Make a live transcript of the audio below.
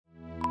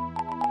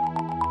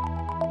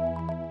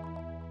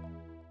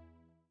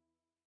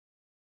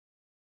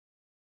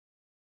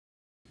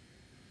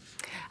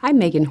I'm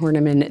Megan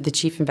Horneman, the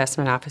Chief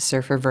Investment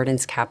Officer for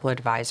Verdence Capital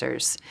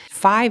Advisors.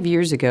 5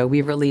 years ago,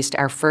 we released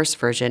our first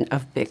version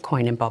of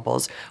Bitcoin and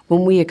Bubbles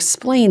when we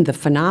explained the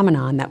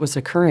phenomenon that was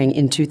occurring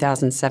in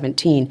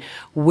 2017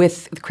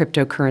 with the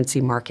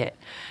cryptocurrency market.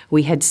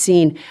 We had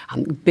seen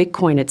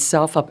Bitcoin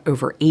itself up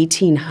over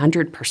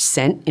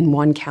 1,800% in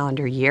one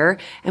calendar year.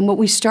 And what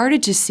we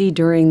started to see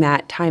during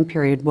that time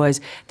period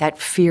was that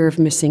fear of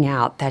missing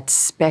out, that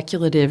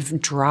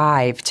speculative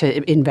drive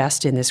to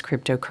invest in this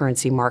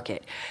cryptocurrency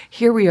market.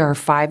 Here we are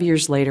 5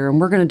 years later, and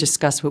we're going to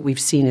discuss what we've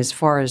seen as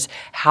far as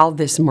how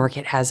this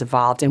market has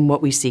evolved and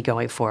what we see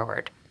going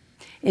forward.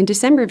 In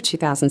December of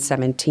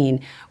 2017,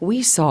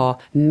 we saw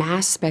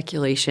mass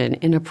speculation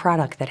in a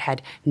product that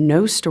had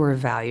no store of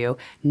value,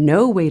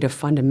 no way to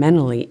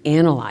fundamentally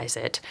analyze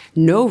it,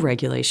 no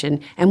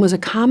regulation, and was a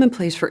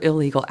commonplace for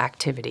illegal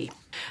activity.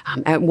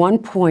 At one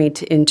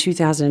point in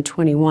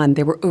 2021,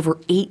 there were over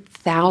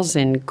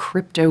 8,000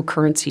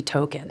 cryptocurrency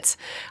tokens.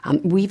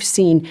 We've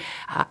seen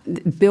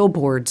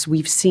billboards,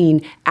 we've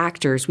seen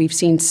actors, we've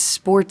seen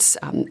sports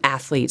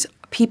athletes,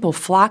 people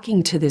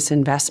flocking to this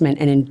investment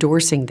and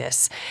endorsing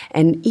this,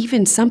 and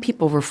even some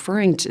people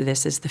referring to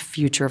this as the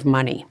future of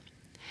money.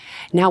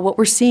 Now, what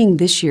we're seeing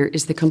this year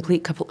is the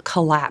complete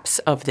collapse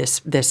of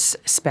this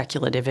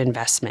speculative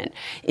investment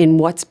in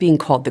what's being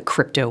called the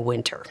crypto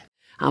winter.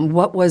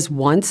 What was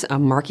once a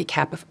market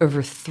cap of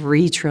over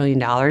 $3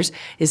 trillion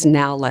is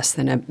now less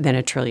than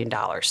 $1 trillion.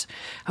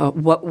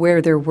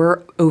 Where there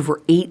were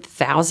over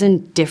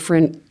 8,000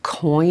 different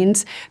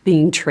coins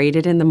being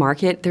traded in the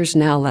market, there's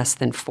now less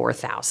than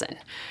 4,000.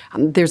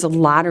 There's a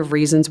lot of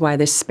reasons why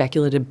this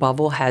speculative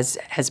bubble has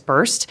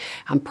burst.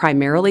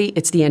 Primarily,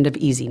 it's the end of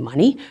easy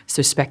money,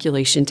 so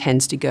speculation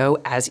tends to go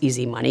as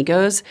easy money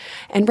goes.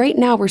 And right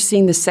now, we're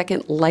seeing the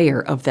second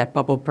layer of that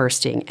bubble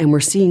bursting, and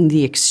we're seeing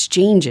the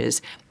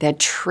exchanges that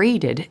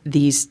traded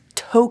these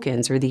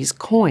tokens or these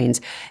coins,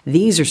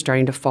 these are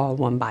starting to fall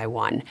one by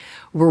one.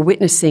 We're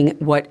witnessing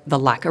what the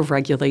lack of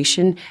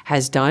regulation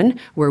has done,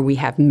 where we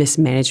have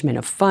mismanagement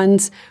of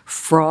funds,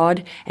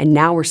 fraud, and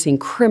now we're seeing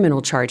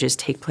criminal charges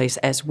take place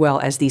as well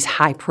as these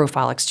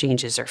high-profile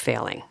exchanges are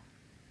failing.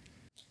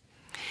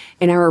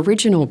 In our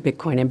original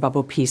Bitcoin and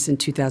Bubble piece in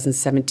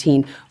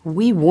 2017,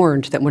 we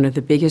warned that one of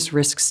the biggest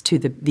risks to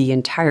the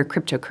entire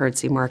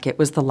cryptocurrency market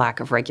was the lack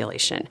of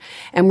regulation.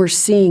 And we're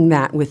seeing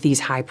that with these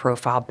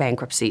high-profile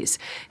bankruptcies.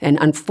 And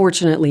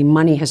unfortunately,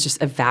 money has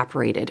just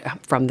evaporated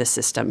from the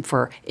system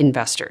for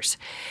investors.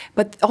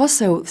 But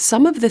also,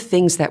 some of the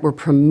things that were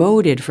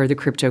promoted for the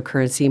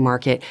cryptocurrency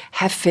market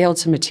have failed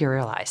to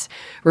materialize.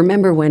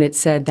 Remember when it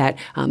said that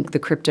the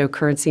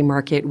cryptocurrency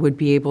market would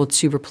be able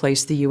to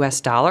replace the US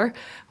dollar?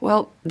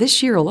 Well,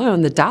 this year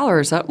alone, the dollar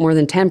is up more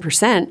than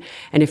 10%.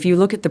 And if you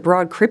look at the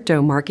broad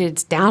crypto market,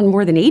 it's down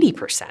more than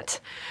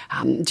 80%.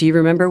 Do you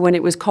remember when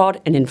it was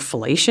called an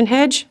inflation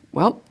hedge?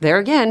 Well, there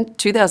again,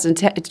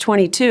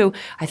 2022,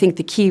 I think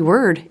the key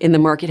word in the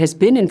market has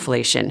been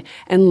inflation.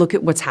 And look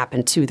at what's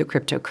happened to the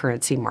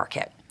cryptocurrency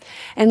market.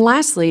 And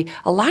lastly,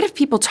 a lot of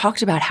people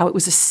talked about how it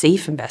was a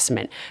safe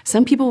investment.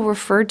 Some people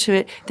referred to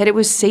it that it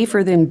was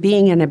safer than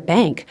being in a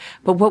bank.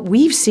 But what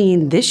we've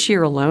seen this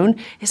year alone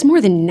is more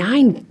than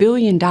 $9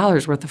 billion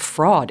worth of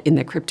fraud in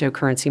the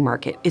cryptocurrency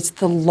market. It's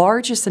the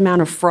largest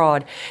amount of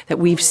fraud that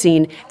we've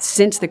seen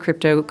since the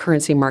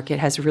cryptocurrency market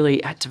has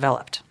really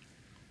developed.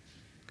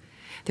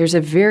 There's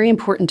a very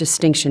important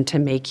distinction to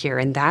make here,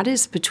 and that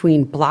is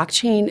between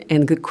blockchain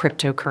and the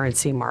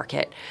cryptocurrency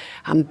market.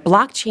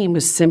 Blockchain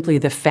was simply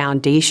the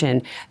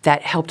foundation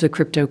that helped the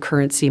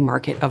cryptocurrency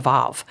market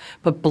evolve.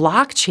 But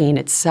blockchain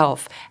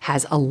itself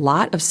has a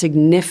lot of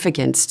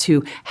significance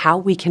to how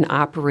we can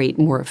operate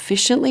more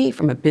efficiently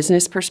from a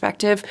business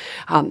perspective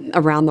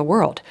around the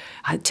world.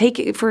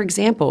 Take, for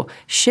example,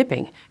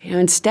 shipping.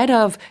 Instead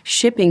of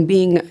shipping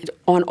being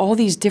on all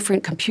these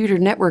different computer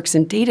networks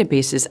and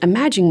databases,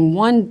 imagine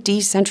one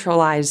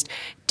decentralized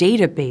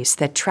database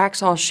that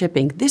tracks all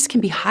shipping. This can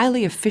be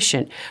highly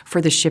efficient for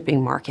the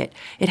shipping market.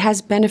 It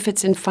has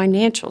benefits in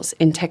financials,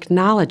 in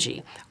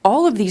technology.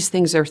 All of these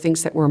things are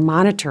things that we're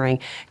monitoring.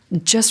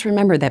 Just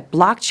remember that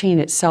blockchain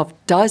itself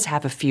does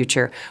have a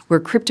future, where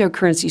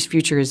cryptocurrency's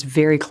future is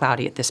very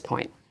cloudy at this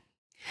point.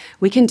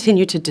 We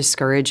continue to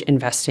discourage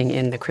investing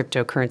in the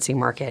cryptocurrency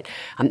market,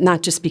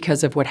 not just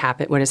because of what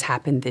has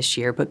happened this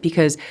year, but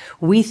because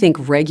we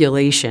think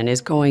regulation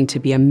is going to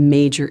be a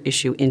major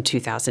issue in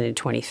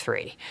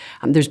 2023.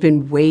 There's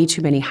been way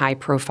too many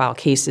high-profile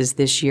cases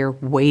this year,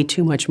 way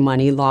too much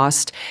money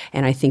lost,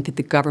 and I think that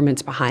the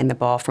government's behind the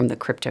ball from the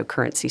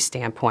cryptocurrency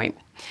standpoint.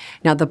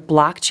 Now, the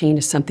blockchain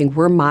is something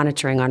we're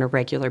monitoring on a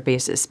regular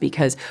basis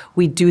because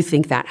we do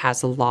think that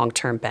has a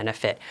long-term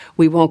benefit.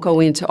 We won't go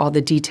into all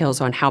the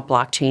details on how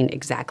blockchain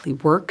exactly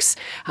works.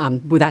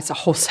 That's a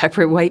whole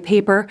separate white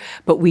paper,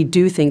 but we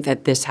do think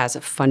that this has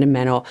a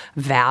fundamental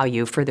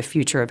value for the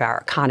future of our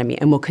economy,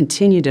 and we'll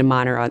continue to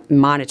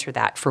monitor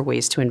that for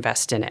ways to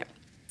invest in it.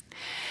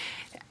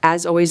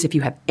 As always, if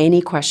you have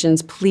any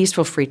questions, please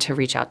feel free to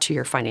reach out to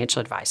your financial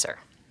advisor.